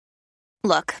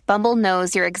Look, Bumble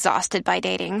knows you're exhausted by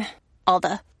dating. All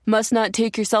the must not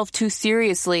take yourself too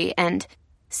seriously and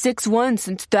 6'1"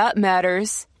 since that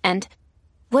matters. And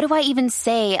what do I even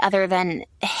say other than,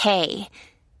 hey?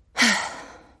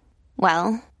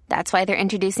 Well, that's why they're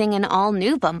introducing an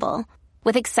all-new Bumble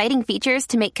with exciting features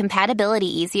to make compatibility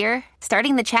easier,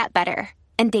 starting the chat better,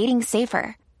 and dating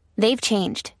safer. They've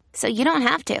changed, so you don't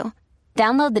have to.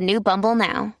 Download the new Bumble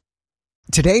now.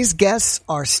 Today's guests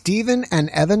are Stephen and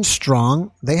Evan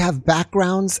Strong. They have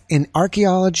backgrounds in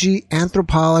archaeology,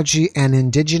 anthropology, and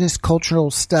indigenous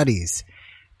cultural studies.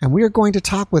 And we are going to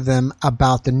talk with them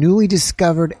about the newly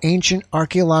discovered ancient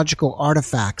archaeological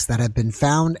artifacts that have been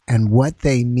found and what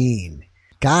they mean.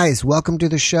 Guys, welcome to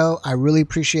the show. I really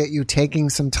appreciate you taking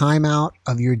some time out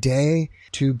of your day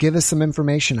to give us some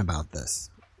information about this.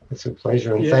 It's a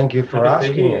pleasure, and thank you for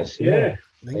asking us. Thank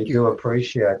I you. do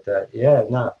appreciate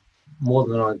that. More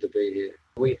than honored to be here.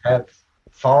 We have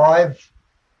 5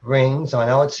 rings. I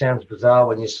know it sounds bizarre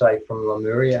when you say from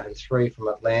Lemuria, and 3 from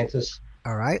Atlantis.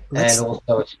 All right. And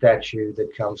also a statue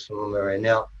that comes from Lemuria.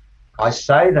 Now, I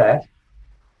say that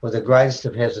with the greatest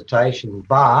of hesitation,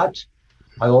 but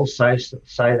I also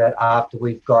say that after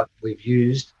we've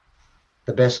used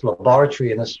the best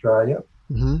laboratory in Australia,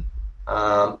 in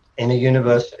a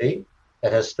university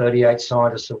that has 38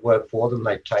 scientists that work for them.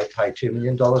 They pay $2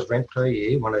 million rent per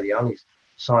year, one of the only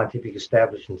scientific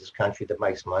establishments in this country that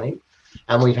makes money.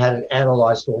 And we've had it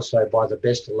analysed also by the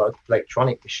best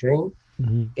electronic machine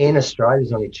in Australia.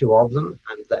 There's only 2 of them,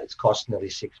 and that's cost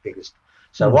nearly 6 figures.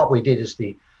 So what we did is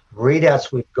the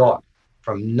readouts we've got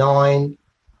from 9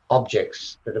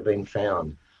 objects that have been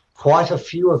found. Quite a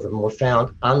few of them were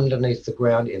found underneath the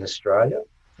ground in Australia.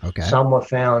 Okay. Some were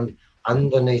found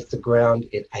underneath the ground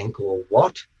in Angkor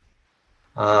Wat,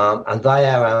 and they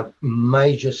are our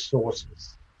major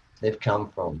sources they've come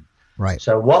from. Right.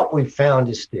 So what we found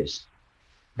is this,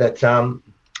 that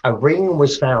a ring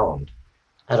was found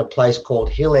at a place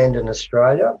called Hill End in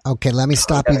Australia. Okay, let me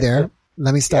stop you there.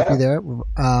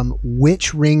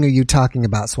 Which ring are you talking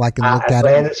about so I can look at it?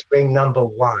 Atlantis ring number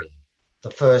 1, the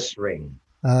first ring.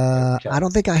 I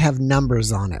don't think I have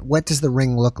numbers on it. What does the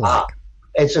ring look like?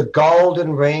 It's a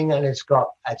golden ring, and it's got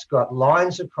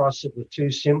lines across it with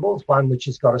 2 symbols. One which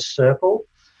has got a circle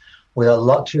with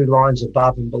 2 lines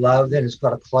above and below. Then it's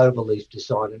got a clover leaf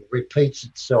design, and it repeats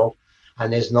itself.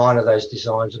 And there's 9 of those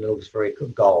designs, and it looks very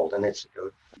good gold, and it's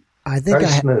very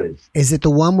smooth. Is it the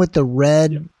one with the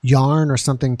red yarn or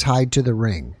something tied to the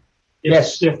ring?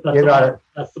 Yes, you got it.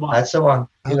 That's the one. That's the one.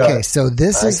 Okay, so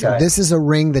this is a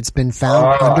ring that's been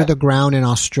found under the ground in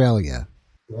Australia.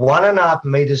 1.5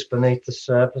 meters beneath the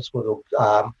surface with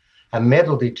a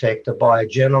metal detector by a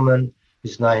gentleman.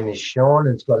 His name is Sean,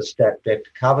 and he's got a stat deck to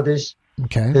cover this.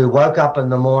 Okay. Who woke up in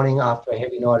the morning after a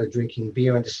heavy night of drinking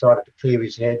beer and decided to clear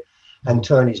his head and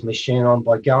turn his machine on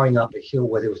by going up a hill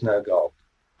where there was no gold.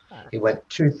 He went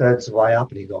 2/3 the way up,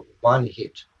 and he got 1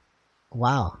 hit.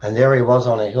 Wow. And there he was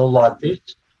on a hill like this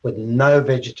with no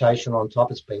vegetation on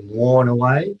top. It's been worn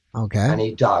away. Okay. And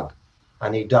he dug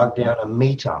down 1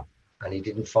 meter. And he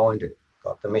didn't find it.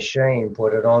 Got the machine,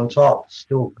 put it on top,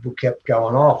 still kept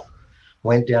going off.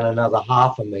 Went down another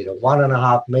 0.5 meter,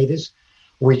 1.5 meters,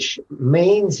 which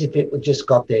means if it just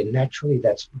got there naturally,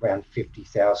 that's around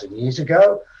 50,000 years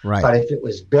ago. Right. But if it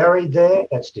was buried there,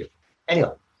 that's different.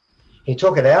 Anyway, he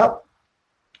took it out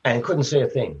and couldn't see a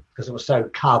thing because it was so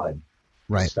covered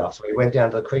with stuff. So he went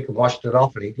down to the creek and washed it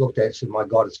off, and he looked at it and said, my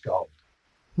God, it's gold.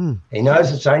 He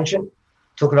knows it's ancient.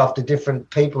 Took it off to different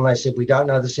people, and they said, we don't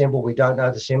know the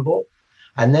symbol,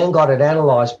 and then got it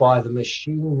analysed by the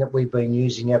machine that we've been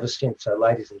using ever since. So,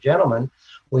 ladies and gentlemen,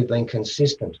 we've been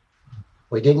consistent.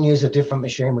 We didn't use a different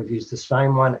machine. We've used the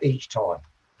same one each time.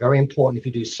 Very important if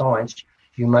you do science,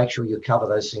 you make sure you cover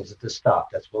those things at the start.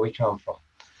 That's where we come from.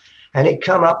 And it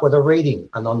come up with a reading,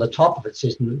 and on the top of it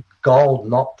says gold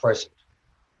not present.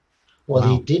 Well,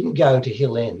 He didn't go to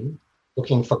Hill End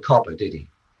looking for copper, did he?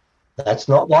 That's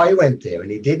not why he went there, and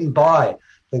he didn't buy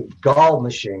the gold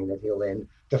machine at Hill End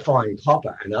to find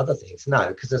copper and other things. No,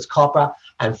 because it's copper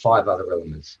and 5 other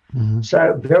elements.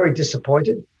 So very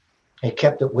disappointed. He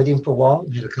kept it with him for a while,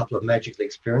 had a couple of magical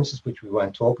experiences, which we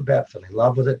won't talk about, fell in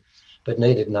love with it, but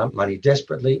needed money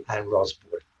desperately, and Ros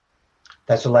bought it.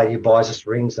 That's a lady who buys us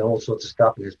rings and all sorts of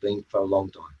stuff, and has been for a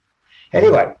long time.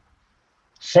 Anyway,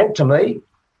 sent to me,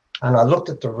 and I looked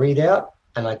at the readout,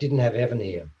 and I didn't have Evan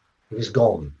here. He was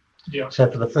gone. Yeah. So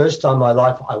for the first time in my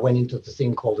life, I went into the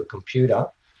thing called a computer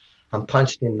and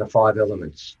punched in the 5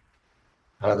 elements,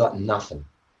 and I got nothing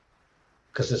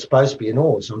because it's supposed to be an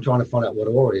ore. So I'm trying to find out what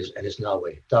ore it is, and it's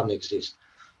nowhere. It doesn't exist.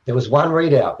 There was one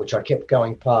readout which I kept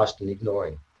going past and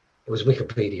ignoring. It was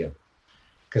Wikipedia.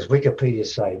 Because Wikipedia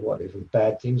say, what, even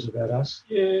bad things about us?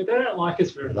 Yeah, they don't like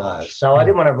us very much. So I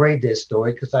didn't want to read their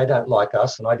story because they don't like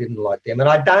us and I didn't like them. And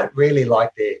I don't really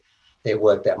like their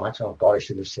work that much. Oh, God, I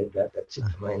should have said that. That's it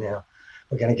for me now.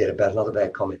 We're going to get another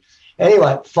bad comment.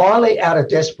 Anyway, finally, out of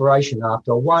desperation,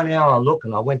 after 1 hour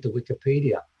looking, I went to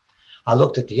Wikipedia. I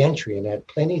looked at the entry and had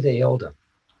Pliny the Elder,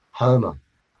 Homer,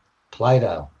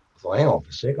 Plato. I thought, hang on for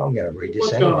a sec, I'm going to read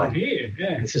this anyway. What's going on here?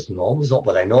 Yeah. It's just normal. It's not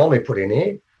what they normally put in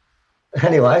here.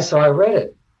 Anyway, so I read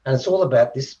it, and it's all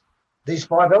about these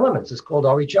 5 elements. It's called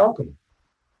orichalcum.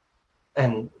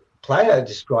 And Plato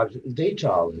describes it in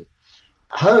detail. And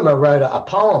Homer wrote a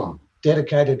poem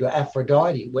dedicated to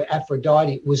Aphrodite, where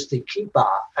Aphrodite was the keeper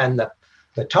and the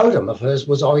totem of hers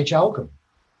was orichalcum.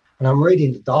 And I'm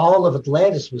reading that the whole of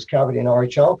Atlantis was covered in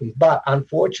orichalcum. But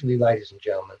unfortunately, ladies and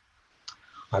gentlemen,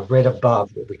 I read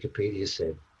above what Wikipedia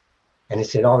said. And it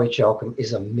said orichalcum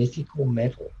is a mythical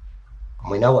metal.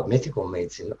 And we know what mythical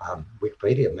means in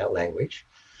Wikipedia language,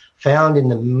 found in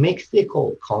the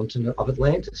mythical continent of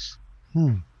Atlantis.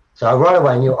 So I right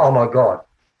away knew, oh, my God,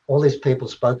 all these people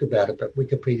spoke about it, but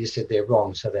Wikipedia said they're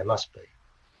wrong, so there must be.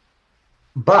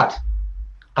 But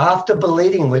after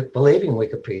believing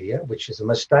Wikipedia, which is a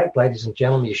mistake, ladies and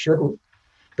gentlemen, you shouldn't,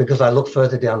 because I looked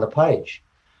further down the page,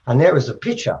 and there is a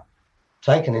picture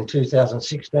taken in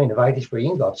 2016 of 83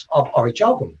 ingots of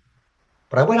orichalcum.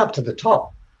 But I went up to the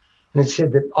top, and it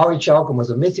said that orichalcum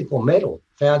was a mythical metal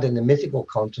found in the mythical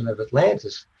continent of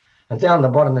Atlantis, and down the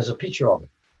bottom there's a picture of it.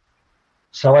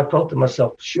 So I thought to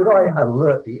myself, should I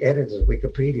alert the editors of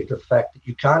Wikipedia to the fact that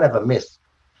you can't have a myth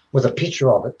with a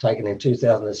picture of it taken in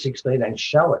 2016 and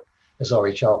show it as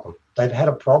orichalcum? They've had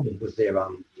a problem with their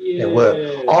work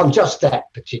on just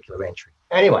that particular entry.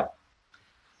 Anyway,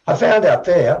 I found out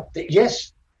there that,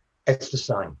 yes, it's the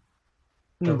same.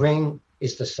 The ring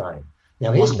is the same.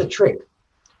 Now, here's the trick.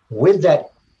 With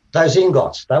those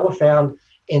ingots, they were found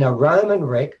in a Roman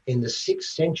wreck in the 6th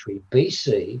century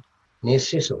BC near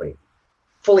Sicily,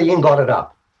 fully ingoted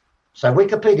up. So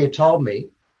Wikipedia told me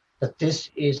that this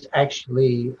is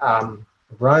actually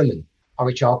Roman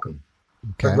orichalcum.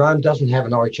 Okay. But Rome doesn't have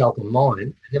an orichalcum mine.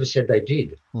 It never said they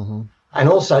did. Mm-hmm. And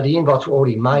also the ingots were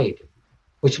already made,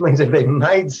 which means they've been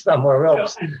made somewhere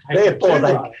else.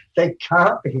 Therefore, they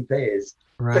can't be theirs.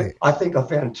 Right. But I think I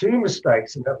found 2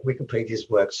 mistakes in Wikipedia's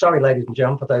work. Sorry, ladies and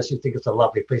gentlemen, for those who think it's a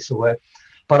lovely piece of work.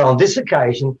 But on this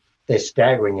occasion, they're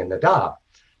staggering in the dark.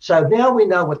 So now we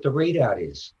know what the readout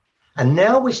is. And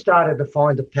now we started to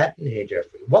find a pattern here,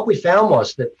 Jeffrey. What we found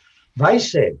was that they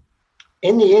said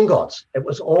in the ingots, it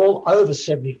was all over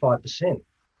 75%.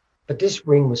 But this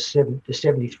ring was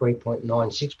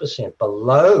 73.96%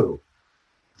 below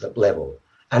the level.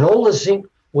 And all the zinc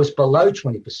was below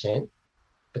 20%,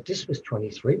 but this was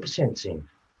 23% zinc.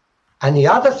 And the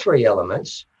other 3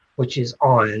 elements, which is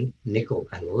iron, nickel,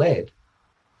 and lead,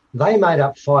 they made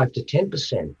up 5 to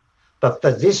 10%. But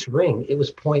for this ring, it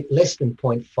was less than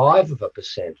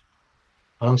 0.5%. And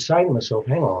I'm saying to myself,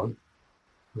 hang on,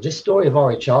 this story of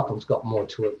orichalcum's got more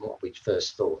to it than what we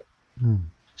first thought.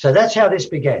 So that's how this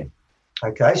began.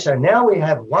 Okay, so now we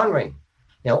have one ring.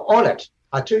 Now on it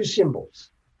are 2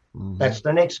 symbols. That's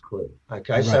the next clue.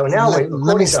 Okay, right. So now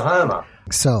according to Homer.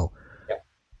 So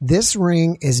this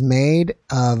ring is made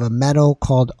of a metal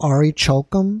called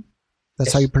orichalcum.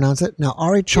 That's how you pronounce it? Now,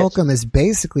 orichalcum is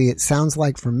basically, it sounds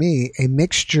like for me, a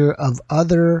mixture of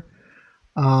other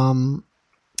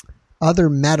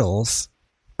metals,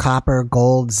 copper,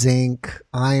 gold, zinc,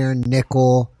 iron,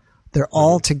 nickel. They're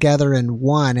all together in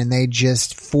one, and they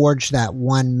just forge that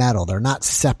one metal. They're not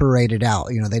separated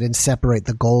out. You know, they didn't separate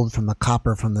the gold from the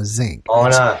copper from the zinc. Oh,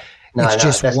 no. It's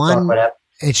just one.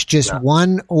 It's just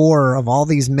one ore of all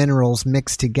these minerals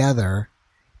mixed together.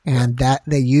 And that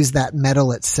they use that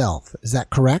metal itself. Is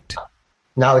that correct?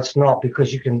 No, it's not,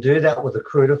 because you can do that with the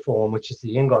cruder form, which is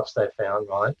the ingots they found,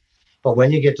 right? But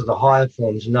when you get to the higher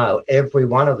forms, no, every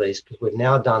one of these, because we've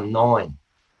now done 9,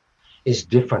 is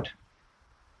different.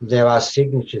 There are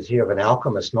signatures here of an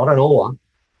alchemist, not an ore.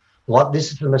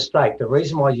 This is the mistake. The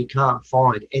reason why you can't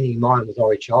find any mine with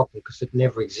orichalcum, because it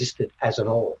never existed as an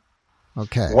ore.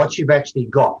 Okay. What you've actually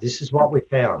got, this is what we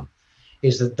found,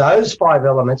 is that those 5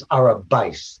 elements are a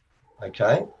base,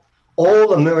 okay? All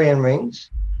the Lemurian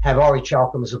rings have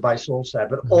orichalcum as a base also,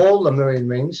 but all Lemurian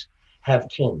rings have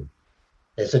tin.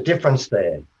 There's a difference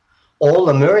there. All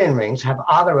Lemurian rings have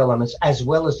other elements as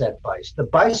well as that base. The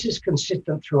base is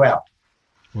consistent throughout.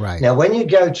 Right. Now, when you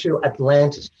go to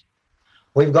Atlantis,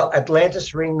 we've got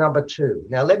Atlantis ring number 2.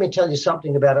 Now, let me tell you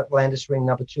something about Atlantis ring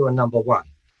number 2 and number 1.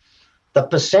 The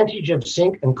percentage of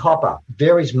zinc and copper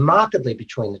varies markedly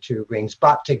between the 2 rings,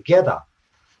 but together,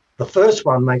 the first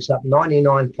one makes up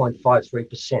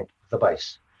 99.53% of the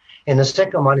base. In the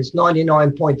second one, it's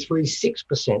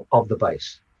 99.36% of the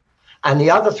base. And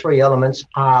the other three elements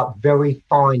are very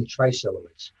fine trace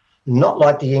elements, not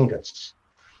like the ingots.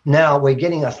 Now we're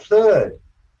getting a third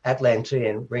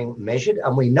Atlantean ring measured,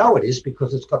 and we know it is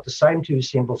because it's got the same two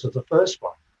symbols as the first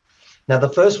one. Now, the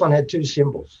first one had two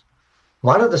symbols.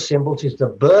 One of the symbols is the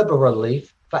Berber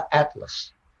relief for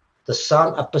Atlas, the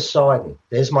son of Poseidon.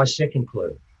 There's my second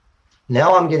clue.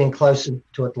 Now I'm getting closer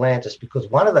to Atlantis because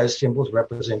one of those symbols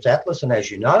represents Atlas, and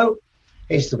as you know,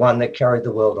 he's the one that carried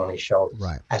the world on his shoulders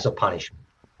as a punishment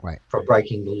for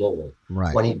breaking the law.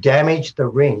 Right. When he damaged the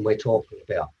ring we're talking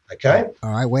about, okay?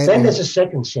 All right, wait. Then there's a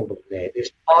second symbol there.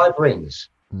 There's 5 rings.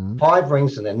 5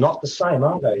 rings, and they're not the same,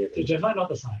 are they? They're definitely not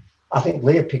the same. I think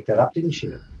Leah picked that up, didn't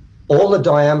she? All the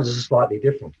diameters are slightly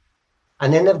different.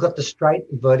 And then they've got the straight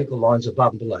and vertical lines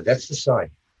above and below. That's the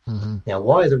same. Now,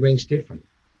 why are the rings different?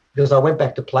 Because I went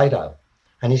back to Plato,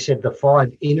 and he said the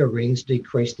 5 inner rings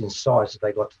decreased in size as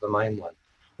they got to the main one.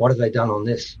 What have they done on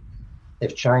this?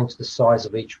 They've changed the size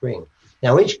of each ring.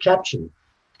 Now, each caption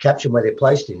where they're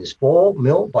placed in is 4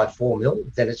 mil by 4 mil,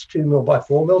 then it's 2 mil by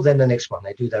 4 mil, then the next one.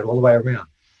 They do that all the way around.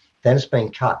 Then it's been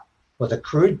cut with a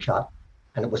crude cut,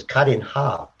 and it was cut in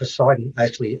half. Poseidon,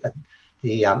 actually,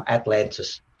 the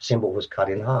Atlantis symbol was cut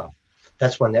in half.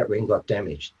 That's when that ring got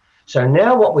damaged. So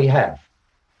now what we have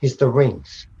is the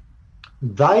rings.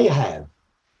 They have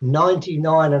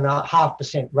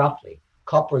 99.5% roughly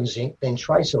copper and zinc, then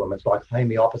trace elements like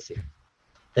homeopathy.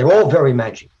 They're all very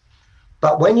magic.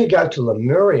 But when you go to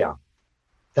Lemuria,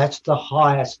 that's the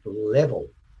highest level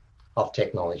of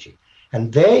technology.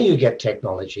 And there you get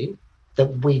technology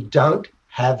that we don't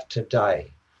have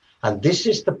today. And this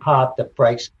is the part that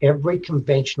breaks every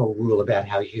conventional rule about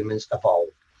how humans evolve,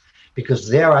 because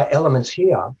there are elements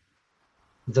here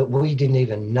that we didn't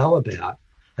even know about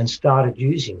and started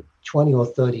using 20 or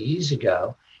 30 years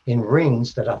ago in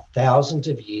rings that are thousands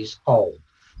of years old.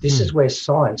 This is where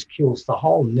science kills the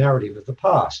whole narrative of the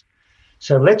past.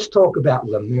 So let's talk about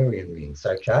Lemurian rings,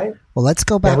 okay? Well, let's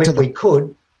go back now, to if we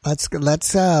could. I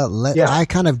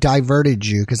kind of diverted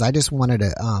you because I just wanted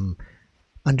to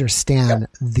understand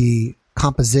the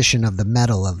composition of the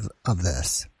metal of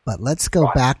this. But let's go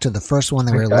back to the first one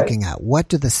that we were looking at. What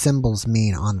do the symbols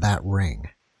mean on that ring?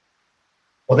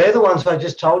 Well, they're the ones I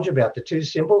just told you about. The 2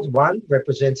 symbols. One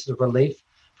represents the relief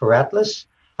for Atlas,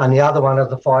 and the other one are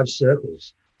the 5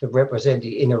 circles that represent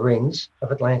the inner rings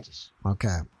of Atlantis.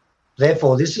 Okay.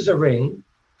 Therefore, this is a ring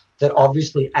that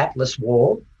obviously Atlas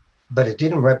wore, but it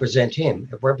didn't represent him.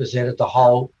 It represented the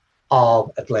whole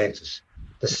of Atlantis.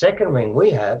 The second ring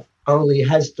we have only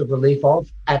has the relief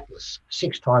of Atlas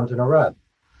 6 times in a row.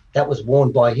 That was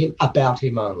worn by him, about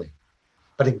him only.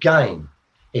 But again,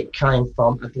 it came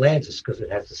from Atlantis because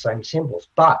it has the same symbols.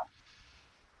 But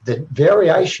the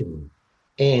variation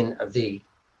in the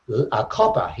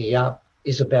copper here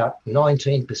is about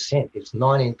 19%. It's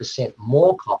 19%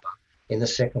 more copper in the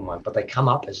second one, but they come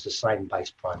up as the same base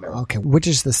primarily. Okay, which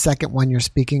is the second one you're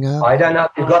speaking of? I don't know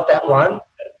if you got that one.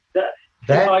 If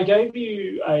I gave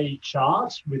you a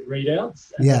chart with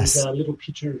readouts, and there's a little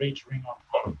picture of each ring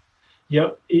on.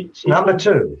 Yep. Number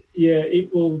 2. Yeah,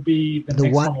 it will be the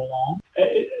next one along.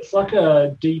 It's like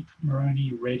a deep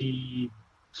maroony, reddy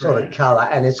sort of colour,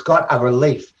 and it's got a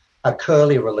relief, a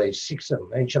curly relief, 6 of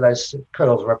them. Each of those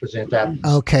curls represent that.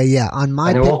 Okay, yeah. On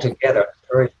my, and they're all together.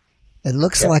 It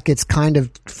looks like it's kind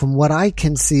of, from what I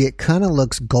can see, it kind of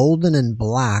looks golden and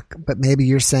black, but maybe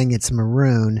you're saying it's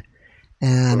maroon.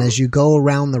 And as you go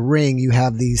around the ring, you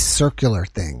have these circular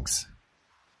things.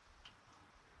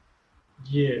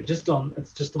 Yeah, it's just on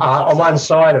one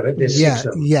side of it. There's 6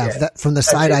 of them. That, from the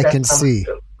side I can see.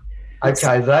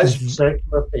 Okay, those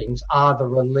circular things are the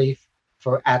relief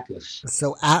for Atlas.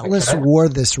 So Atlas wore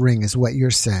this ring, is what you're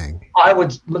saying.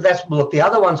 Look, the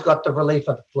other one's got the relief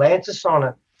of Atlantis on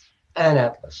it and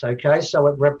Atlas, okay? So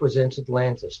it represents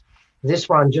Atlantis. This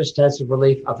one just has the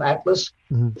relief of Atlas,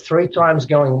 3 times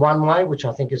going one way, which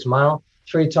I think is male,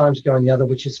 3 times going the other,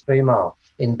 which is female,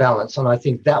 in balance. And I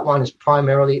think that one is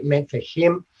primarily meant for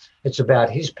him. It's about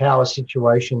his power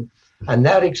situation. And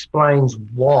that explains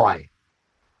why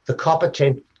the copper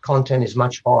content is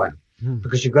much higher.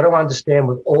 Because you've got to understand,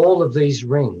 with all of these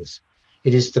rings,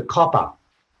 it is the copper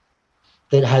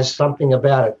that has something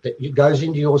about it that goes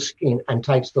into your skin and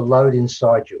takes the load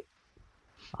inside you.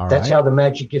 That's how the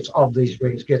magic of these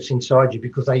rings gets inside you,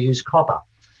 because they use copper.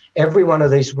 Every one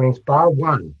of these rings, bar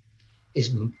one,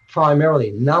 is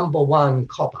primarily number 1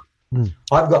 copper.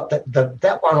 I've got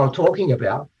that one I'm talking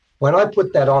about. When I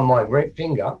put that on my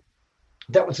finger,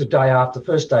 that was the day after, the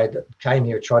first day that came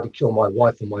here, tried to kill my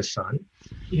wife and my son.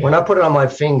 Yeah. When I put it on my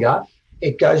finger,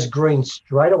 it goes green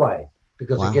straight away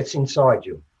because it gets inside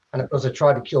you. and it was a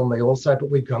try to kill me also, but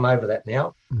we've come over that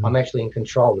now. Mm-hmm. I'm actually in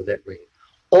control of that ring.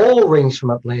 All rings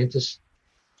from Atlantis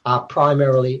are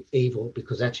primarily evil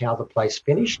because that's how the place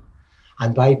finished,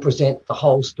 and they present the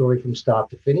whole story from start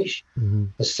to finish. Mm-hmm.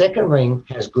 The second ring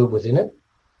has good within it.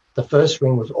 The first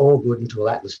ring was all good until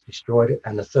Atlas destroyed it,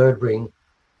 and the third ring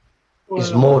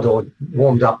is Mordor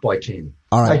warmed up by 10.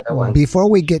 All right. Before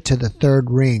we get to the third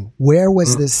ring, where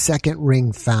was the second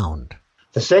ring found?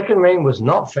 The second ring was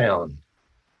not found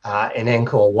in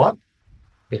Angkor Wat,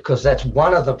 because that's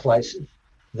one of the places.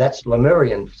 That's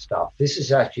Lemurian stuff. This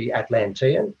is actually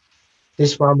Atlantean.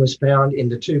 This one was found in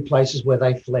the two places where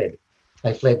they fled.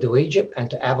 They fled to Egypt and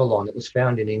to Avalon. It was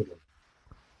found in England.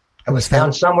 It was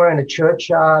found somewhere in a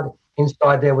churchyard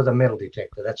inside there with a metal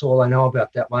detector. That's all I know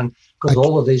about that one, because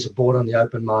all of these are bought on the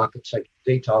open market, so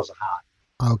details are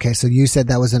hard. Okay, so you said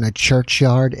that was in a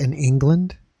churchyard in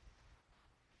England?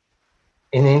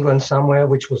 In England somewhere,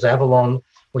 which was Avalon,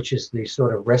 which is the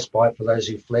sort of respite for those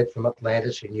who fled from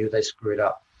Atlantis who knew they screwed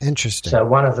up. Interesting. So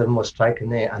one of them was taken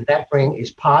there, and that ring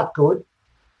is part good,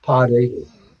 part evil,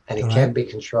 and it can be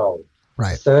controlled.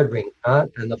 Right. The third ring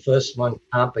can't, and the first one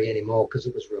can't be anymore because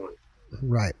it was ruined.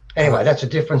 Right. Anyway, that's a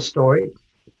different story.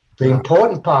 The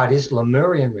important part is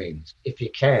Lemurian rings, if you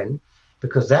can,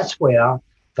 because that's where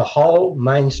the whole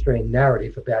mainstream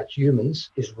narrative about humans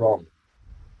is wrong.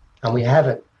 And we have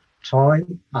it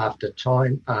time after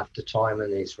time after time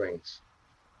in these rings.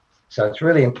 So it's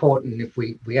really important, if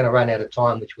we're going to run out of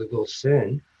time, which we will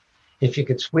soon, if you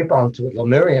could swip onto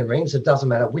Lemurian rings, it doesn't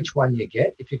matter which one you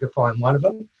get, if you could find one of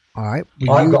them. All right.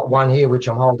 I've got one here which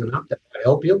I'm holding up that might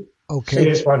help you. Okay. See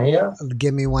this one here?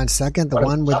 Give me 1 second. The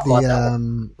one with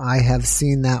the, I have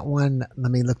seen that one.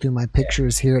 Let me look through my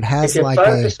pictures here. It has like a... If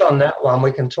you focus on that one,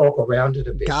 we can talk around it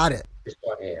a bit. Got it. This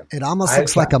one here. It almost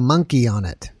looks like a monkey on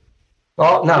it.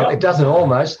 Oh, no, it doesn't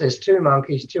almost. There's 2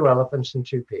 monkeys, 2 elephants, and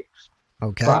 2 pigs.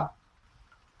 Okay. But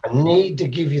I need to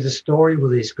give you the story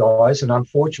with these guys, and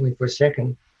unfortunately for a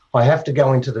second, I have to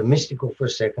go into the mystical for a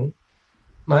second,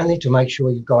 mainly to make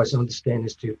sure you guys understand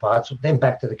these 2 parts, then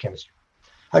back to the chemistry.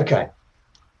 Okay.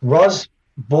 Roz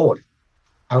bought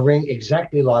a ring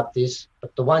exactly like this,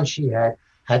 but the one she had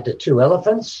the 2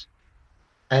 elephants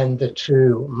and the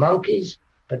 2 monkeys,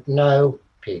 but no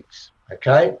pigs,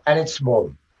 okay? And it's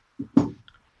small.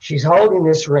 She's holding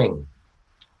this ring,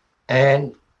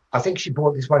 and I think she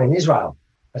bought this one in Israel.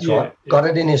 That's right. Got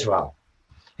it in Israel.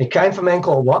 It came from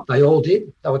Angkor Wat. They all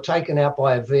did. They were taken out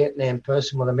by a Vietnam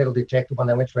person with a metal detector when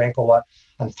they went for Angkor Wat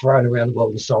and thrown around the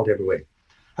world and sold everywhere.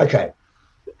 Okay.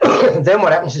 Then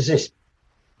what happens is this.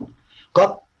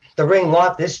 Got the ring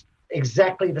like this,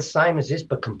 exactly the same as this,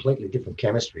 but completely different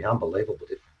chemistry. Unbelievable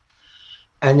different.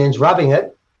 And then rubbing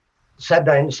it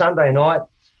Sunday night,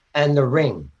 and the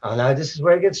ring. I know this is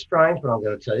where it gets strange, but I'm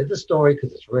going to tell you the story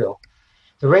because it's real.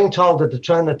 The ring told her to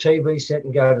turn the TV set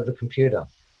and go to the computer.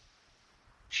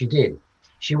 She did.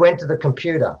 She went to the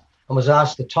computer and was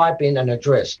asked to type in an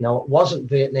address. Now, it wasn't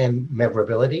Vietnam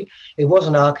Memorability. It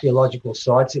wasn't archaeological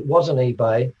sites. It wasn't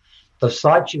eBay. The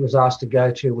site she was asked to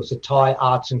go to was a Thai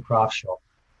arts and crafts shop.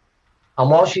 And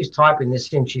while she's typing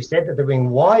this in, she said to the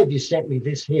ring, "Why have you sent me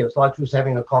this here?" It's like she was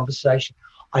having a conversation.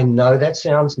 I know that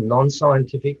sounds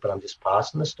non-scientific, but I'm just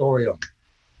passing the story on.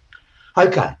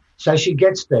 Okay, so she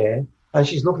gets there and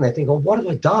she's looking there thinking, what have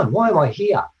I done? Why am I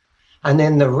here? And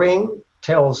then the ring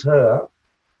tells her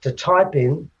to type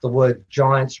in the word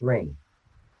giant's ring.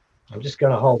 I'm just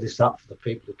going to hold this up for the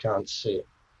people who can't see it.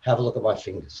 Have a look at my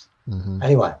fingers. Mm-hmm.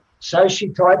 Anyway, so she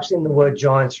types in the word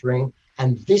giant's ring,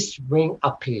 and this ring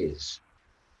appears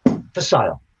for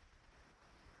sale.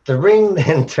 The ring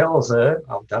then tells her,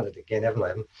 I've done it again, haven't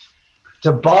I?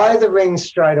 To buy the ring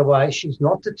straight away. She's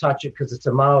not to touch it because it's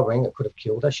a male ring. It could have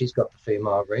killed her. She's got the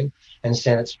female ring, and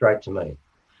sent it straight to me.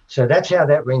 So that's how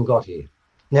that ring got here.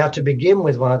 Now, to begin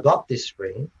with, when I got this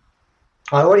ring,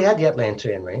 I already had the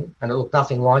Atlantean ring, and it looked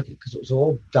nothing like it because it was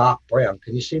all dark brown.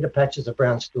 Can you see the patches of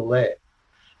brown still there?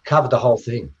 Covered the whole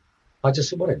thing. I just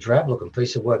said, what a drab-looking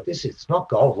piece of work this is. It's not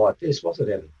gold like this, was it,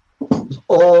 Evan? It was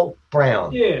all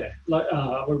brown. Yeah, like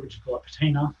what would you call it,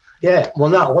 patina? Yeah, well,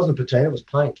 no, it wasn't patina, it was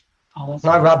paint. Oh, and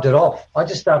I rubbed it off. I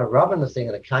just started rubbing the thing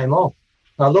and it came off.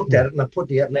 And I looked at it and I put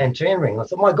the Atlantean ring. I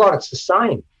thought, my God, it's the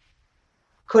same.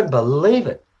 Couldn't believe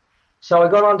it. So I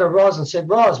got on to Roz and said,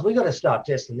 Roz, we got to start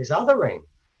testing this other ring.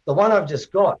 The one I've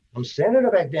just got. I'm sending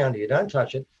it back down to you. Don't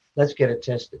touch it. Let's get it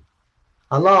tested.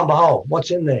 And lo and behold,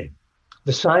 what's in there?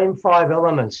 The same 5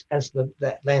 elements as the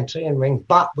Atlantean ring,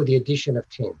 but with the addition of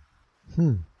tin.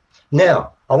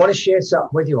 Now, I want to share something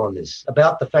with you on this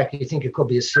about the fact that you think it could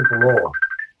be a simple law.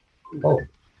 Oh,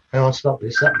 hang on, stop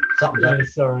this.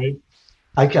 Something's sorry.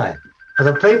 Okay.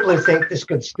 For the people who think this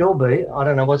could still be, I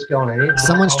don't know what's going on here.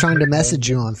 Someone's trying to message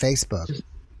you on Facebook.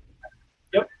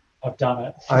 Yep, I've done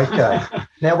it. Okay.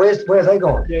 Now, where are they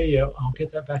going? Yeah. I'll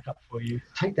get that back up for you.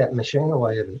 Take that machine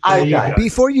away. Evan. Okay.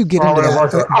 Before you get into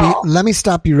that, let me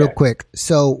stop you real quick.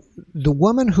 So the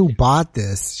woman who bought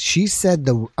this, she said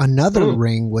another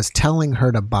ring was telling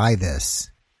her to buy this.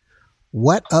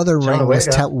 What other ring was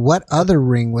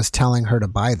telling her to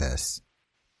buy this?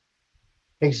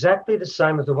 Exactly the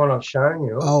same as the one I've shown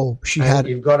you. Oh,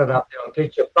 you've got it up there on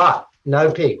picture, but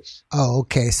no pigs. Oh,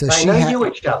 okay. So they knew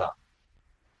each other.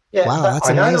 Yeah, wow, that's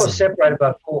amazing. I know they were separated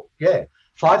by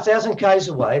 5,000 k's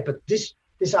away, but this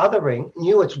other ring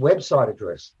knew its website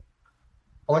address.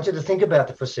 I want you to think about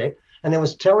that for a sec. And then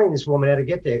was telling this woman how to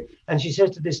get there. And she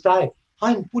says to this day,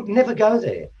 I would never go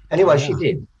there. Anyway, she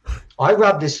did. I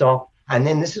rubbed this off, and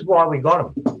then this is why we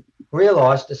got them.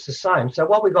 Realised it's the same. So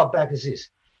what we got back is this.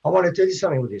 I want to do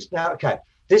something with this. Now, okay,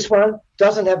 this one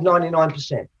doesn't have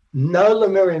 99%. No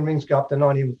Lemurian rings go up to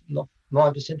 99%.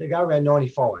 They go around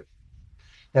 95%.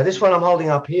 Now, this one I'm holding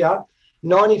up here,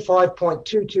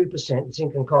 95.22%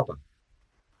 zinc and copper.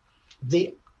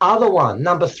 The other one,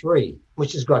 number 3,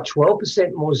 which has got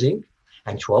 12% more zinc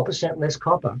and 12% less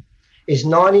copper, is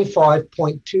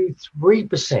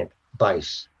 95.23%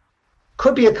 base.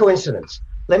 Could be a coincidence.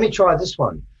 Let me try this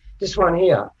one. This one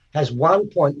here has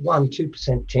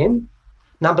 1.12% tin.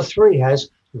 Number 3 has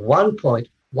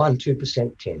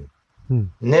 1.12% tin.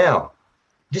 Now,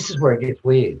 this is where it gets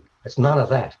weird. It's none of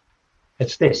that.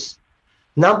 It's this.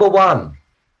 Number 1,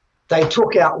 they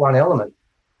took out one element.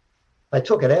 They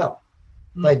took it out.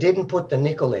 They didn't put the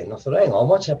nickel in. I thought, hang on,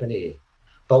 what's happened here?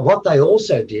 But what they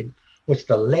also did was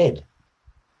the lead.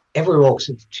 Every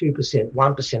auction's 2%,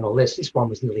 1% or less. This one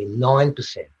was nearly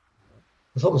 9%.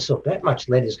 I thought to myself, that much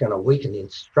lead is going to weaken the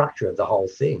structure of the whole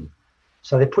thing.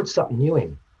 So they put something new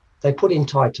in. They put in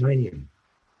titanium.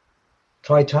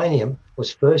 Titanium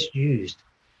was first used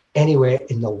anywhere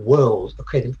in the world,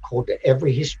 according to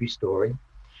every history story,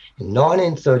 in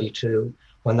 1932,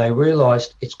 when they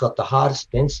realised it's got the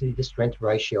hardest density to strength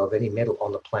ratio of any metal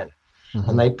on the planet.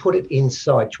 And they put it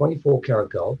inside 24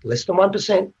 karat gold, less than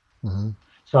 1%.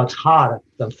 So it's harder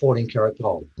than 14 karat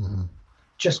gold.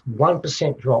 Just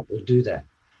 1% drop will do that.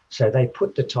 So they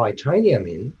put the titanium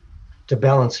in to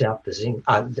balance out the zinc,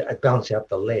 balance out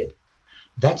the lead.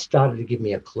 That started to give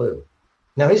me a clue.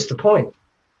 Now, here's the point.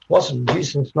 It wasn't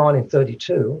used since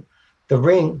 1932. The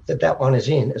ring that one is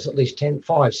in is at least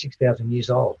 6,000 years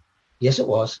old. Yes, it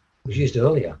was. It was used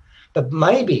earlier. But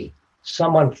maybe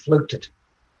someone fluked it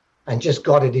and just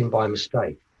got it in by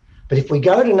mistake. But if we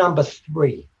go to number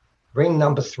 3, ring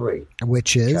number 3.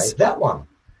 Which is? That one.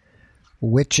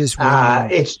 Which is?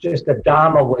 It's just a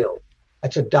Dharma wheel.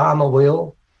 It's a Dharma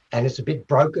wheel, and it's a bit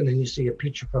broken, and you see a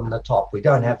picture from the top. We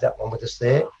don't have that one with us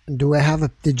there.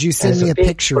 Did you send me a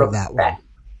picture of that one?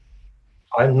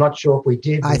 I'm not sure if we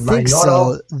did. I think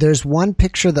so. There's one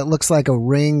picture that looks like a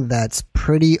ring that's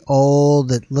pretty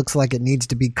old. It looks like it needs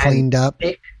to be cleaned up.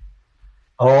 Thick.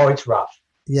 Oh, it's rough.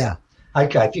 Yeah.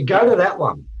 Okay, if you go to that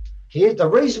one, here the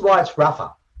reason why it's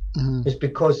rougher is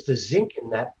because the zinc in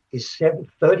that is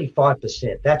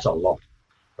 35%. That's a lot,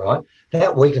 right?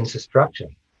 That weakens the structure.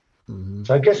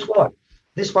 So guess what?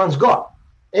 This one's got,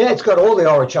 it's got all the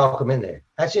orichalcum in there.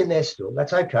 That's in there still.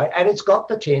 That's okay. And it's got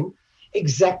the tin,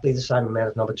 exactly the same amount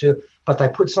as number 2, but they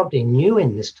put something new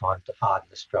in this time to harden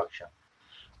the structure.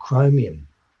 Chromium.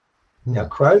 Now,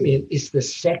 chromium is the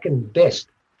second best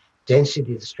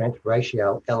density to strength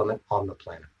ratio element on the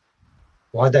planet.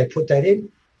 Why'd they put that in?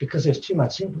 Because there's too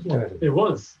much zinc, wasn't there? It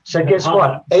was. So guess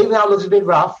what? Even though it looks a bit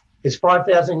rough, it's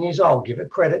 5,000 years old. Give it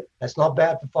credit. That's not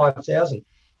bad for 5,000.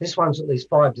 This one's at least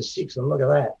 5 to 6, and look at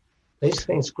that. These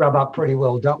things scrub up pretty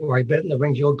well, don't worry, better than the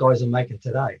rings your guys are making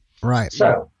today. Right.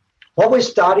 So what we're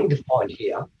starting to find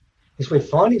here is we're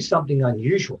finding something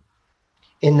unusual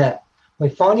in that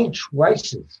we're finding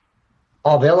traces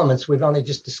of elements we've only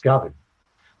just discovered.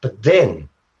 But then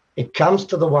it comes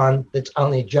to the one that's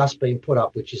only just been put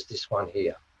up, which is this one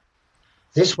here.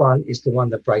 This one is the one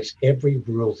that breaks every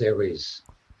rule there is.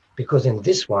 Because in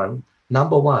this one,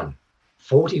 number 1,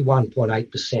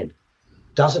 41.8%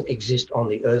 doesn't exist on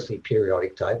the earthly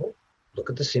periodic table. Look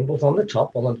at the symbols on the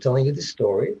top while I'm telling you this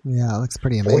story. Yeah, it looks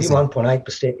pretty amazing.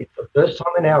 41.8%. It's the first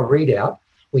time in our readout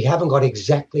we haven't got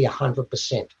exactly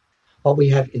 100%. What we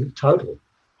have in total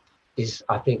is,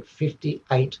 I think,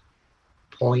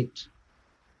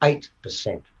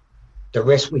 58.8%. The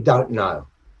rest we don't know.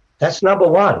 That's number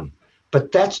 1.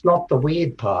 But that's not the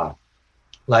weird part,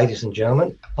 ladies and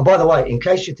gentlemen. And by the way, in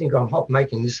case you think I'm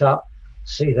making this up,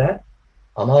 see that?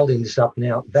 I'm holding this up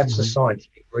now. That's the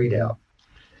scientific readout.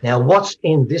 Now, what's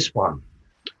in this one?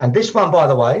 And this one, by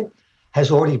the way,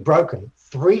 has already broken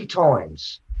 3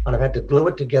 times. And I've had to glue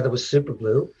it together with super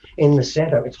glue in the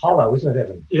center. It's hollow, isn't it,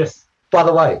 Evan? Yes. By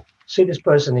the way, see this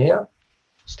person here?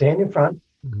 Stand in front.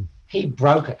 Mm-hmm. He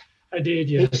broke it. I did,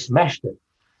 yeah. He smashed it.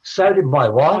 So did my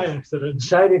wife. So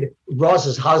did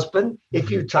Roz's husband. Mm-hmm.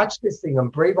 If you touch this thing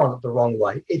and breathe on it the wrong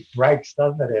way, it breaks,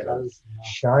 doesn't it, Evan?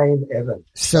 Shame, Evan.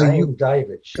 So shame,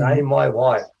 David. Shame, my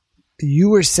wife. You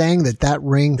were saying that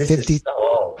ring, this 50. Is so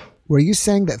old. Were you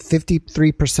saying that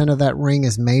 53% of that ring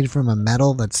is made from a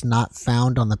metal that's not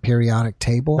found on the periodic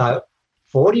table? No,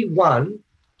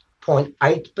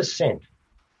 41.8%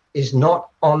 is not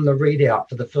on the readout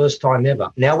for the first time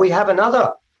ever. Now, we have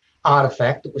another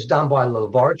artifact that was done by a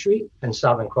laboratory in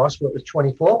Southern Cross where it was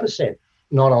 24%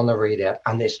 not on the readout,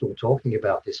 and they're still talking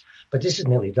about this. But this is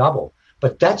nearly double.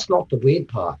 But that's not the weird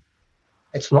part.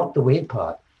 It's not the weird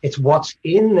part. It's what's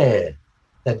in there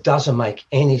that doesn't make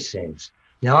any sense.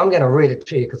 Now, I'm going to read it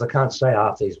to you because I can't say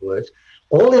half these words.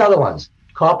 All the other ones,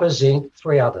 copper, zinc,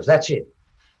 3 others. That's it.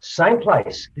 Same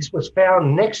place. This was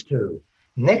found next to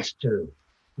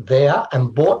there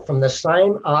and bought from the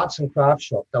same arts and crafts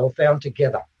shop. They were found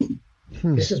together.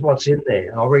 This is what's in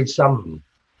there, and I'll read some of them.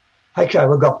 Okay,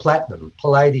 we've got platinum,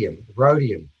 palladium,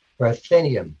 rhodium,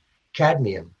 ruthenium,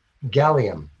 cadmium,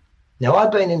 gallium. Now,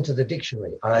 I've been into the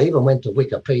dictionary, and I even went to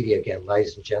Wikipedia again,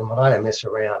 ladies and gentlemen. I don't mess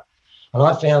around. And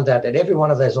I found out that every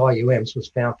one of those IUMs was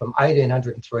found from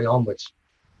 1803 onwards.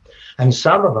 And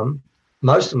some of them,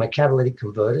 most of them are catalytic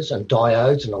converters and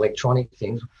diodes and electronic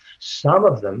things. Some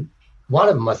of them, one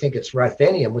of them, I think it's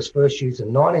ruthenium, was first used in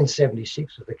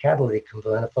 1976 with a catalytic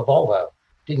converter for Volvo.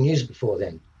 Didn't use it before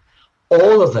then.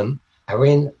 All of them are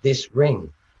in this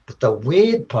ring. But the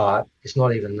weird part is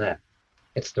not even that.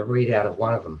 It's the readout of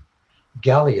one of them.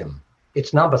 Gallium.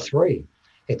 It's number 3.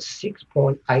 It's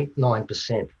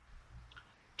 6.89%.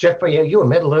 Jeffrey, are you a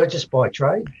metallurgist by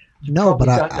trade? No, but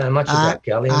I don't know much about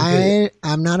gallium.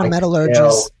 I'm not a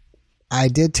metallurgist. I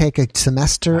did take a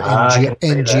semester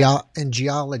in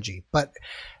geology, but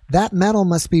that metal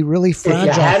must be really fragile.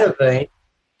 If you had been,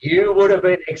 you would have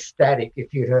been ecstatic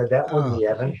if you heard that, wouldn't you,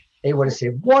 Evan? He would have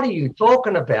said, "What are you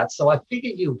talking about?" So I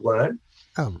figured you weren't.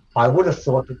 I would have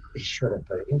thought that he should have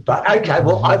been. But okay,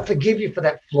 well, I forgive you for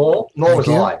that flaw. Nor was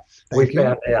I. We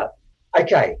found out.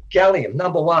 Okay, gallium,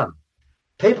 number 1.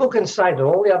 People can say that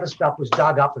all the other stuff was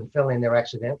dug up and fell in there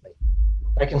accidentally.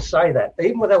 They can say that,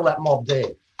 even with all that mob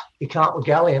there. You can't with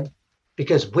gallium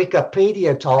because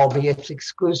Wikipedia told me it's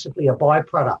exclusively a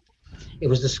byproduct. It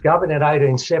was discovered in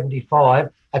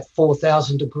 1875 at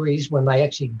 4,000 degrees when they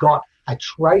actually got a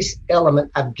trace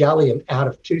element of gallium out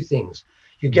of 2 things.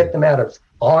 You get them out of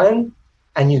iron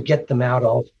and you get them out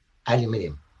of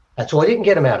aluminium. That's all you can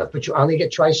get them out of, but you only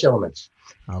get trace elements.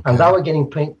 Okay. And they were getting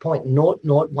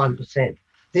 0.001%.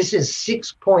 This is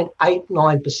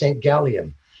 6.89%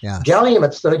 gallium. Yes. Gallium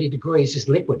at 30 degrees is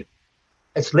liquid.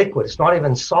 It's liquid. It's not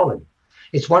even solid.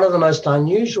 It's one of the most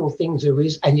unusual things there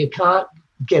is, and you can't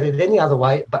get it any other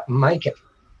way but make it.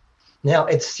 Now,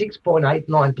 it's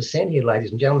 6.89% here,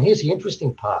 ladies and gentlemen. Here's the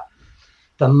interesting part.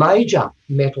 The major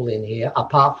metal in here,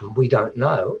 apart from we don't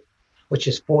know, which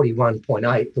is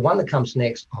 41.8, the one that comes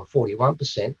next on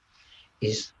 41%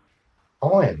 is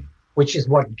iron, which is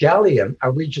what gallium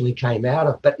originally came out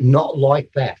of, but not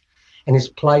like that, and is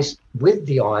placed with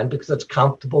the iron because it's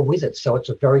comfortable with it. So it's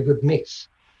a very good mix.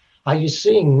 Are you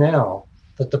seeing now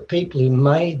that the people who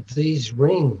made these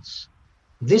rings,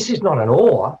 this is not an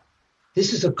ore,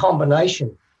 this is a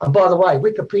combination. And by the way,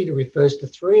 Wikipedia refers to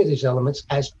 3 of these elements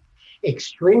as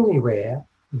extremely rare,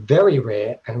 very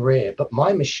rare, and rare. But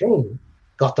my machine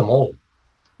got them all.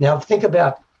 Now think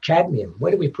about cadmium.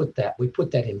 Where do we put that? We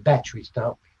put that in batteries,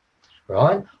 don't we?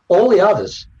 Right? All the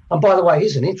others. And by the way,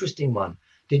 here's an interesting one.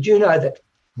 Did you know that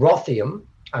rhodium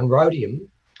and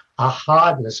rhodium are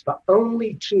hardness for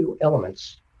only 2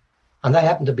 elements? And they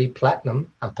happen to be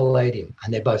platinum and palladium,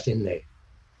 and they're both in there.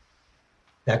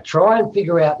 Now try and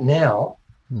figure out now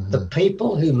the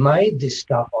people who made this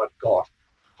stuff I've got.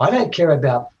 I don't care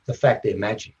about the fact they're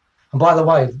magic. And by the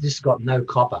way, this has got no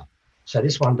copper. So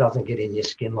this one doesn't get in your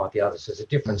skin like the others. It's a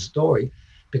different story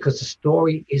because the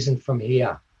story isn't from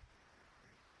here.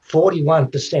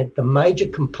 41%, the major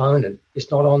component is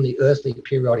not on the earthly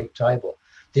periodic table.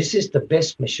 This is the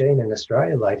best machine in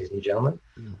Australia, ladies and gentlemen.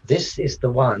 This is the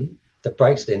one that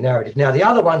breaks their narrative. Now, the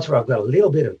other ones where I've got a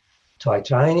little bit of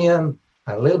titanium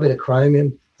and a little bit of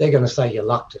chromium, they're going to say you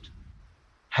lucked it.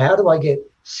 How do I get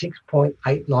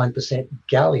 6.89%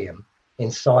 gallium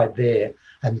inside there?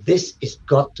 And this has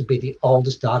got to be the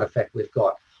oldest artifact we've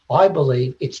got. I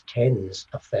believe it's tens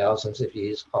of thousands of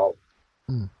years old.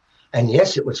 And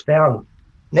yes, it was found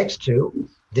next to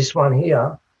this one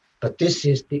here, But this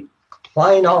is the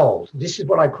plain old. This is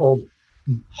what I call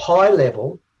high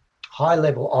level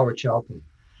orichalcum.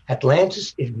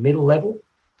 Atlantis is middle level.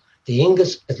 The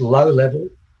Ingus is low level.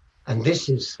 And this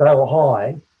is so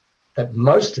high that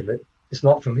most of it is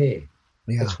not from here.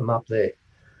 Yeah. It's from up there.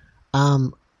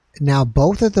 Now,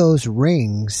 both of those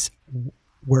rings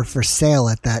were for sale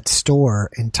at that store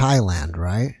in Thailand,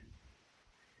 right?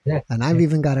 Yeah. And I've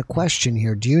even got a question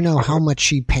here. Do you know how much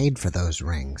she paid for those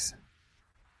rings?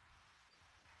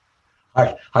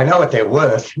 I know what they're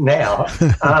worth now.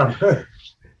 A couple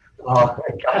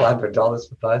 $100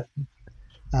 for both.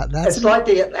 It's like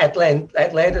the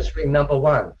Atlantis ring number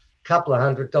 1, couple of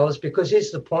 $100. Because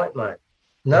here's the point, mate.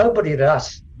 Nobody at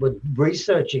us were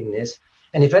researching this.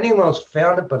 And if anyone else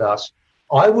found it but us,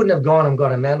 I wouldn't have gone and got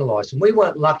them analysed. And we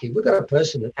weren't lucky. We've got a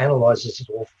person that analyses it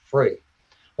all for free.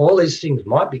 All these things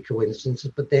might be coincidences,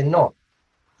 but they're not.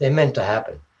 They're meant to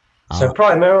happen. So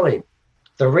primarily,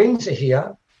 the rings are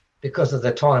here because of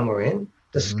the time we're in.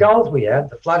 The skulls we have,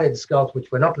 the flooded skulls,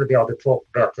 which we're not going to be able to talk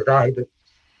about today, but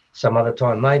some other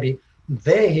time maybe,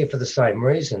 they're here for the same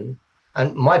reason.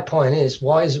 And my point is,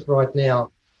 why is it right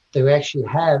now that we actually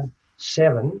have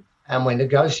 7 and we're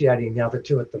negotiating the other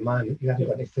 2 at the moment? You haven't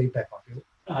got any feedback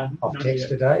of text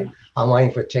today? I'm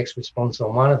waiting for a text response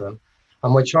on one of them.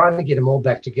 And we're trying to get them all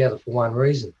back together for one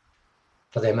reason,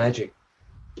 for their magic.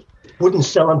 Wouldn't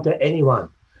sell them to anyone.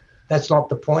 That's not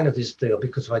the point of this deal,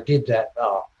 because if I did that,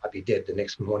 I'd be dead the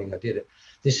next morning I did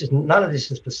it. None of this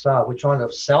is for sale. We're trying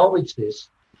to salvage this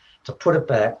to put it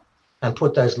back and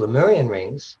put those Lemurian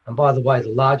rings. And by the way, the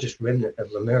largest remnant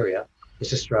of Lemuria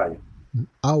is Australia.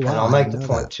 Oh, wow. And I'll make the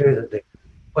point too that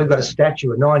we've got a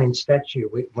statue, a 9-inch statue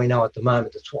we know at the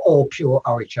moment that's all pure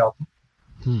orichalcum,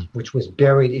 which was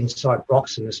buried inside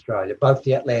rocks in Australia. Both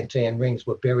the Atlantean rings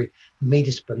were buried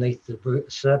meters beneath the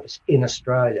surface in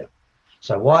Australia.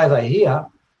 So why are they here?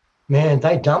 Man,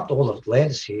 they dumped all of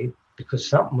Atlantis here because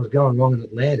something was going wrong in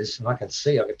Atlantis, and I can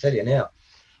tell you now.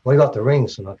 We got the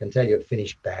rings, and I can tell you it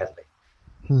finished badly,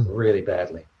 really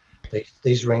badly.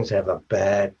 These rings have a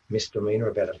bad misdemeanor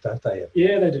about it, don't they?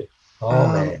 Yeah, they do.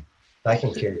 Oh, man, they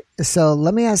can kill you. So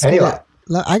let me ask you,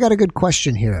 I got a good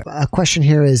question here. A question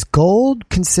here is, gold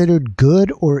considered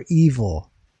good or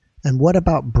evil? And what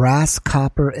about brass,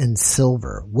 copper, and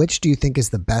silver? Which do you think is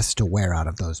the best to wear out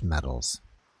of those metals?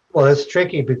 Well, it's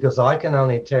tricky because I can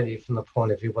only tell you from the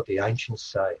point of view what the ancients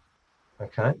say,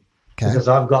 okay? Because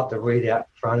I've got the readout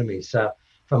in front of me. So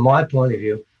from my point of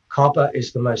view, copper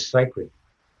is the most sacred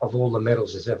of all the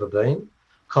metals there's ever been.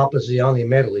 Copper's the only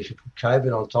metal, if you put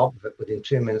COVID on top of it, within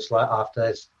 2 minutes after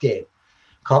it's dead.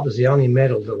 Copper's the only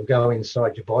metal that will go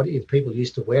inside your body, and people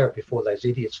used to wear it before those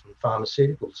idiots from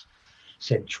pharmaceuticals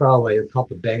said, throw away the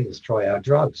copper bangles, try our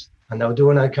drugs. And they were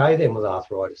doing okay then with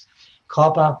arthritis.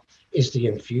 Copper is the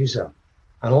infuser,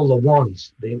 and all the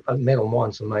wands, the metal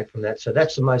wands are made from that. So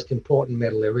that's the most important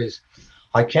metal there is.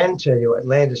 I can tell you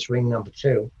Atlantis ring number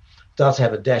 2 does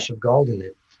have a dash of gold in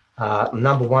it.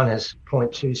 Number 1 has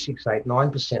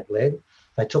 0.2689% lead.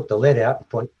 They took the lead out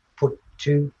and put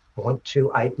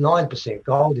 2.289%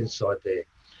 gold inside there.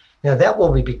 Now, that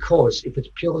will be because if it's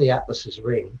purely Atlas's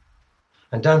ring,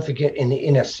 and don't forget in the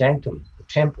inner sanctum, the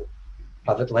temple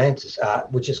of Atlantis,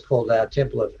 which is called our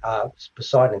Temple of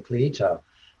Poseidon Cleito,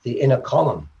 the inner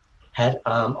column had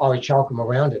orichalcum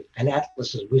around it, and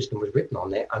Atlas's wisdom was written on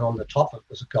there, and on the top of it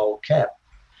was a gold cap.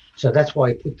 So that's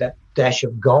why he put that dash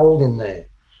of gold in there,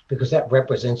 because that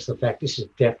represents the fact this is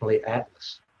definitely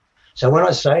Atlas. So when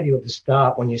I say to you at the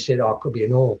start, when you said, it could be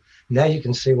an ore, now you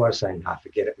can see why I'm saying,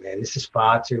 forget it, man. This is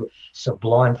far too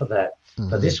sublime for that.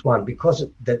 But this one, because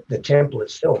the temple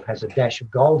itself has a dash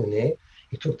of gold in there,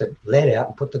 he took the lead out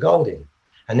and put the gold in.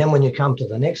 And then when you come to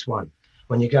the next one,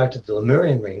 when you go to the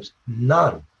Lemurian rings,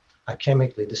 none are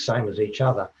chemically the same as each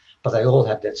other, but they all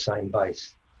have that same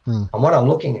base. And what I'm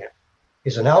looking at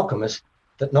is an alchemist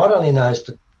that not only knows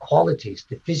the qualities,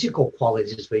 the physical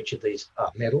qualities of each of these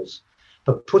metals,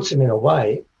 but puts them in a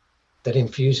way that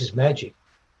infuses magic.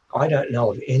 I don't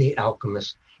know of any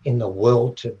alchemist in the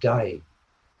world today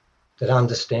that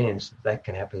understands that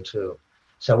can happen too.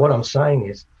 So what I'm saying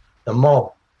is the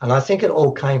mob, and I think it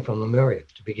all came from Lemuria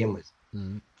to begin with.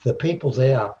 The people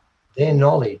there, their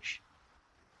knowledge,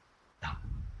 no,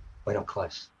 we're not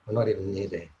close. We're not even near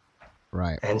there.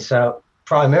 Right. And so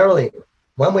primarily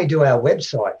when we do our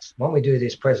websites, when we do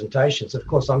these presentations, of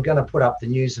course, I'm going to put up the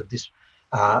news of this,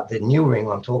 the new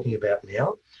ring I'm talking about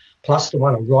now, plus the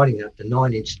one I'm writing up, the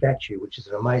 9-inch statue, which is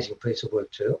an amazing piece of work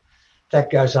too.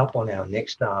 That goes up on our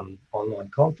next online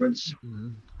conference.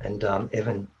 And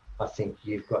Evan, I think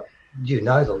you've got,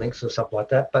 the links or stuff like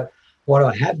that. But what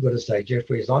I have got to say,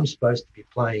 Jeffrey, is I'm supposed to be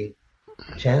playing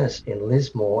Janice in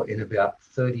Lismore in about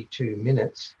 32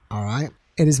 minutes. All right.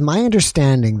 It is my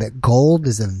understanding that gold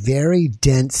is a very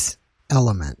dense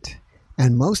element,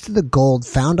 and most of the gold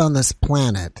found on this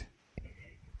planet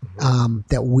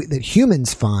that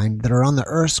humans find that are on the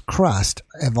Earth's crust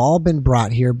have all been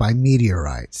brought here by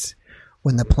meteorites.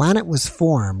 When the planet was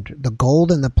formed, the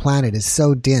gold in the planet is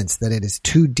so dense that it is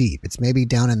too deep. It's maybe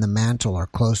down in the mantle or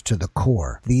close to the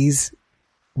core. These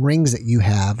rings that you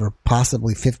have are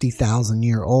possibly 50,000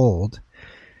 year old.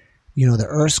 You know, the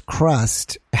Earth's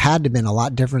crust had to have been a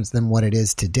lot different than what it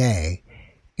is today.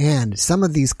 And some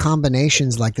of these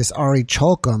combinations, like this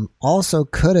Aurichalcum, also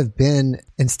could have been,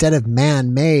 instead of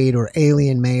man-made or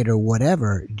alien-made or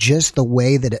whatever, just the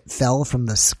way that it fell from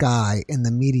the sky in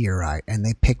the meteorite, and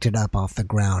they picked it up off the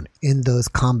ground in those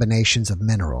combinations of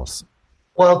minerals.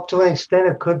 Well, to an extent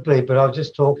it could be, but I was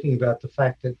just talking about the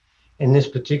fact that in this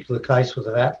particular case with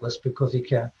Atlas, because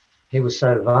he was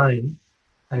so vain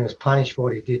and he was punished for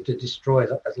what he did to destroy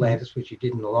Atlantis, which he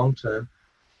did in the long term,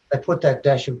 they put that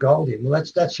dash of gold in. Well,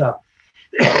 that's a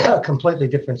completely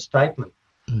different statement.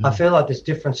 Mm-hmm. I feel like there's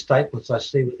different statements I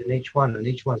see within each one, and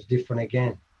each one's different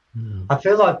again. Mm-hmm. I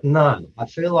feel like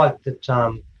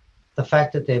that the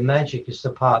fact that they're magic is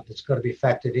the part that's got to be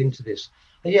factored into this.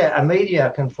 Yeah, a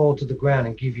meteor can fall to the ground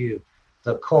and give you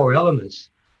the core elements,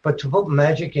 but to put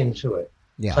magic into it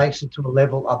takes it to a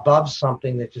level above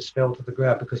something that just fell to the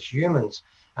ground, because humans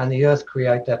and the Earth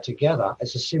create that together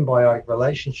as a symbiotic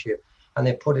relationship, and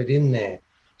they put it in there.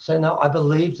 So now I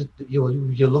believe that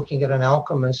you're looking at an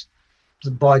alchemist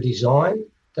by design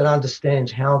that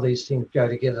understands how these things go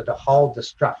together to hold the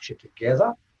structure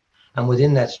together, and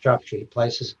within that structure he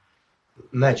places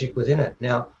magic within it.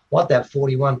 Now, what that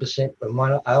 41% in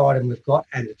one item we've got,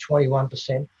 and the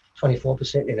 21%,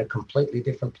 24% in a completely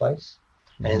different place,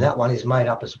 and that one is made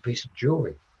up as a piece of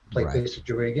jewelry, piece of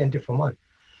jewelry again, different one.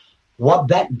 What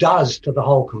that does to the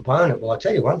whole component, well, I'll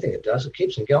tell you one thing it does, it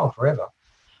keeps them going forever.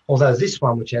 Although this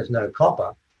one, which has no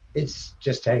copper, it's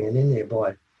just hanging in there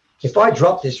by... If I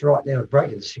drop this right now, it'd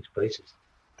break into 6 pieces.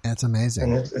 That's amazing.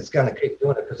 And it's going to keep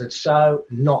doing it because it's so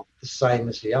not the same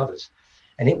as the others.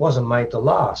 And it wasn't made to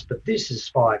last, but this is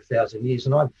 5,000 years.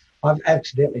 And I've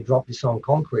accidentally dropped this on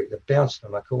concrete that bounced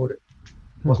and I caught it.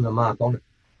 Wasn't a mark on it.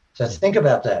 So think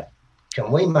about that.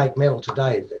 Can we make metal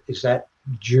today? Is that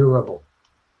durable?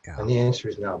 Yeah. And the answer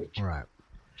is no, we can't. Right.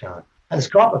 Can't. And it's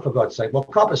copper, for God's sake. Well,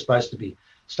 copper's supposed to be,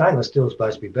 stainless steel is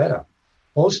supposed to be better.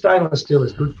 All stainless steel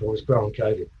is good for is growing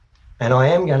COVID. And I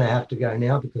am going to have to go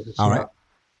now because it's not.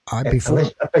 All right,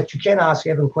 but you can ask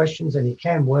Evan questions and he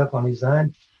can work on his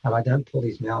own, and I don't pull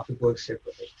his mouth. It works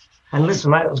separately. And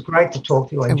listen, mate, it was great to talk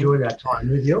to you. I enjoyed our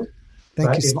time with you.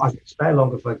 Thank you. I could stay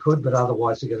longer if I could, but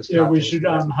otherwise we're going to start. Yeah, we should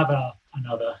have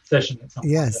another session at some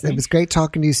point. Yes, it was great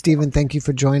talking to you, Stephen. Thank you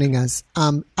for joining us.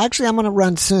 Actually, I'm going to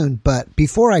run soon, but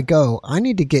before I go, I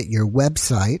need to get your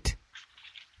website.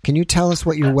 Can you tell us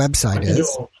what your website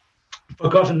is?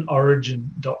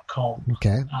 ForgottenOrigin.com.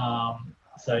 Okay.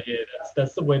 So yeah,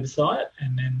 that's the website,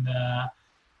 and then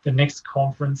the next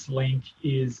conference link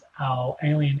is our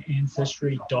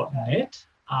alienancestry.net.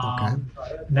 And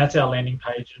that's our landing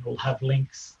page. It will have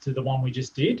links to the one we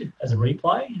just did as a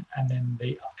replay, and then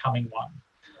the upcoming one,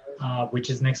 which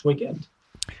is next weekend,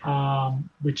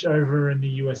 which over in the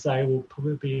USA will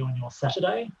probably be on your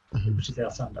Saturday, which is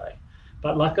our Sunday.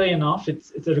 But luckily enough,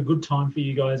 it's at a good time for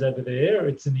you guys over there.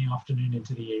 It's in the afternoon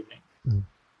into the evening.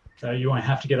 So you won't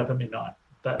have to get up at midnight.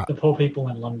 But the poor people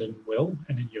in London will,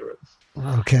 and in Europe.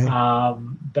 Okay.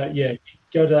 But yeah,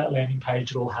 go to that landing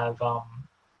page. It'll have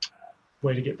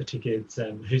where to get the tickets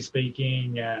and who's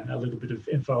speaking and a little bit of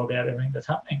info about everything that's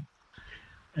happening.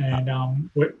 And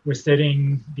we're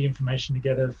setting the information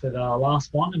together for the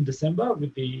last one in December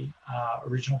with the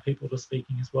original people that are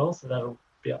speaking as well. So that'll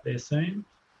be up there soon.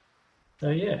 So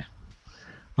yeah.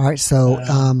 All right. So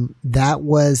that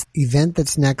was event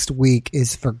that's next week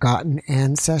is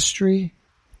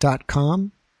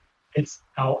ForgottenAncestry.com. It's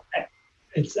our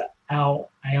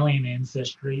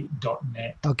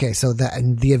alienancestry.net. Okay, so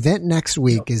the event next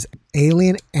week is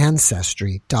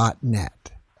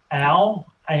alienancestry.net. Our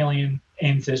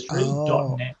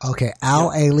alienancestry.net. Okay,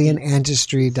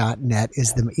 alienancestry.net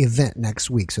is the event next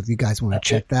week. So if you guys want to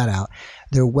check that out,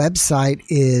 their website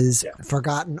is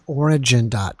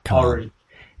ForgottenOrigin.com.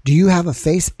 Do you have a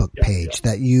Facebook page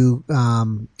that you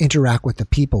interact with the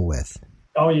people with?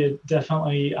 Oh yeah,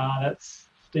 definitely. That's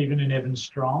Stephen and Evan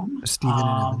Strong.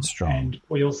 And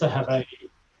we also have a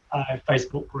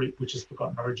Facebook group, which is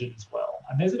Forgotten Origin as well.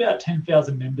 And there's about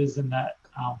 10,000 members in that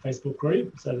Facebook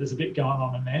group. So there's a bit going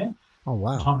on in there. Oh,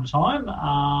 wow. From time to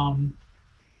time.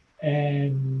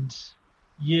 And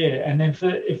Yeah, and then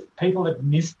if people have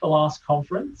missed the last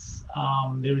conference,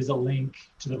 there is a link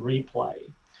to the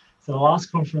replay. So the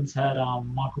last conference had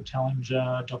Michael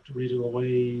Tellinger, Dr. Rita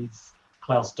Louise,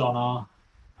 Klaus Donner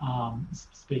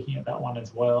speaking at that one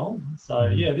as well. So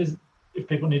yeah, if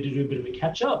people need to do a bit of a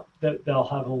catch up, they'll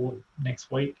have all next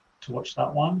week to watch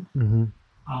that one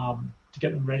to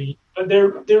get them ready. But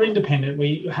they're independent.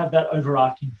 We have that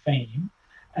overarching theme,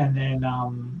 and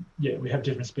then we have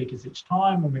different speakers each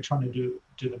time, and we're trying to do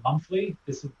the monthly.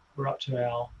 We're up to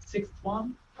our 6th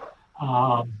one.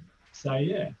 So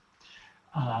yeah.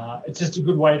 It's just a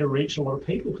good way to reach a lot of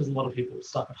people because a lot of people are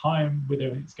stuck at home with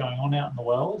everything that's going on out in the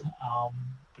world.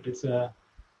 But it's a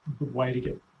good way to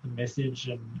get the message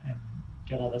and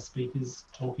get other speakers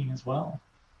talking as well.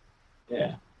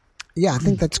 Yeah. Yeah, I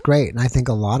think that's great. And I think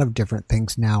a lot of different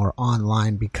things now are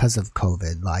online because of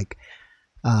COVID. Like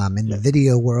in the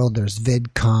video world, there's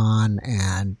VidCon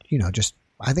and, just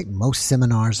I think most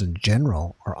seminars in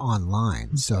general are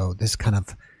online. So this kind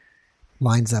of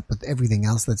lines up with everything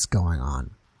else that's going on.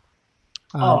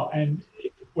 And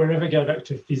if we ever go back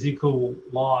to physical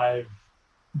live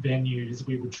venues,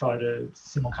 we would try to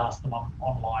simulcast them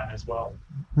online as well.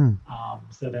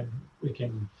 So then we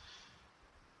can,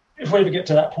 if we ever get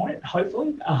to that point,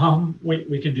 hopefully,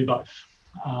 we can do both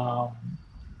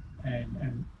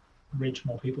and reach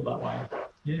more people that way.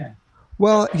 Yeah.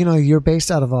 Well, you're based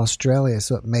out of Australia,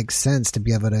 so it makes sense to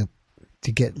be able to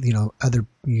get,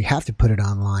 you have to put it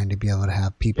online to be able to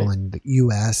have people in the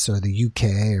US or the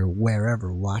UK or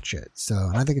wherever watch it. So,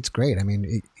 and I think it's great. I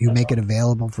mean, you make it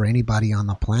available for anybody on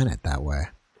the planet that way.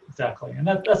 Exactly. And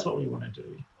that's what we want to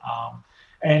do.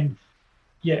 And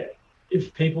yeah,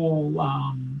 if people,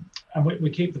 and we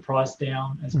keep the price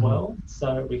down as well,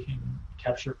 so we can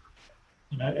capture,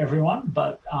 everyone,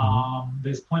 but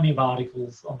there's plenty of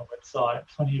articles on the website,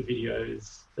 plenty of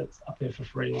videos that's up there for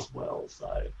free as well.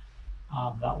 So,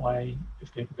 that way,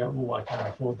 if people go, well, I can't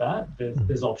afford that,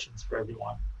 there's options for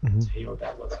everyone to hear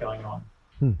about what's going on.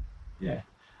 Yeah.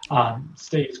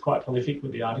 Steve's quite prolific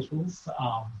with the articles.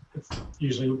 It's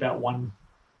usually about one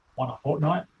a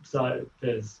fortnight, so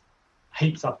there's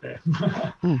heaps up there.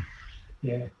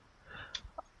 Yeah.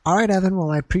 All right, Evan.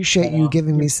 Well, I appreciate you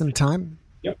giving me some time.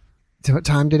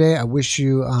 Time today. I wish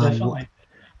you definitely.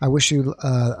 I wish you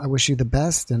the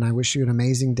best, and I wish you an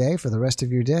amazing day for the rest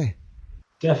of your day.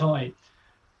 Definitely.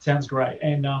 Sounds great.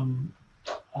 And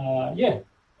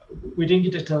we didn't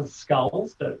get to tell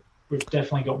skulls, but we've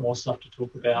definitely got more stuff to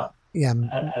talk about. Yeah.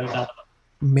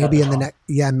 Maybe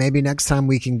maybe next time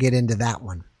we can get into that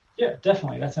one. Yeah,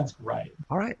 definitely. That sounds great.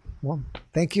 All right. Well,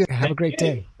 thank you. Have a great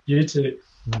day. You too.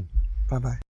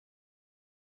 Bye-bye.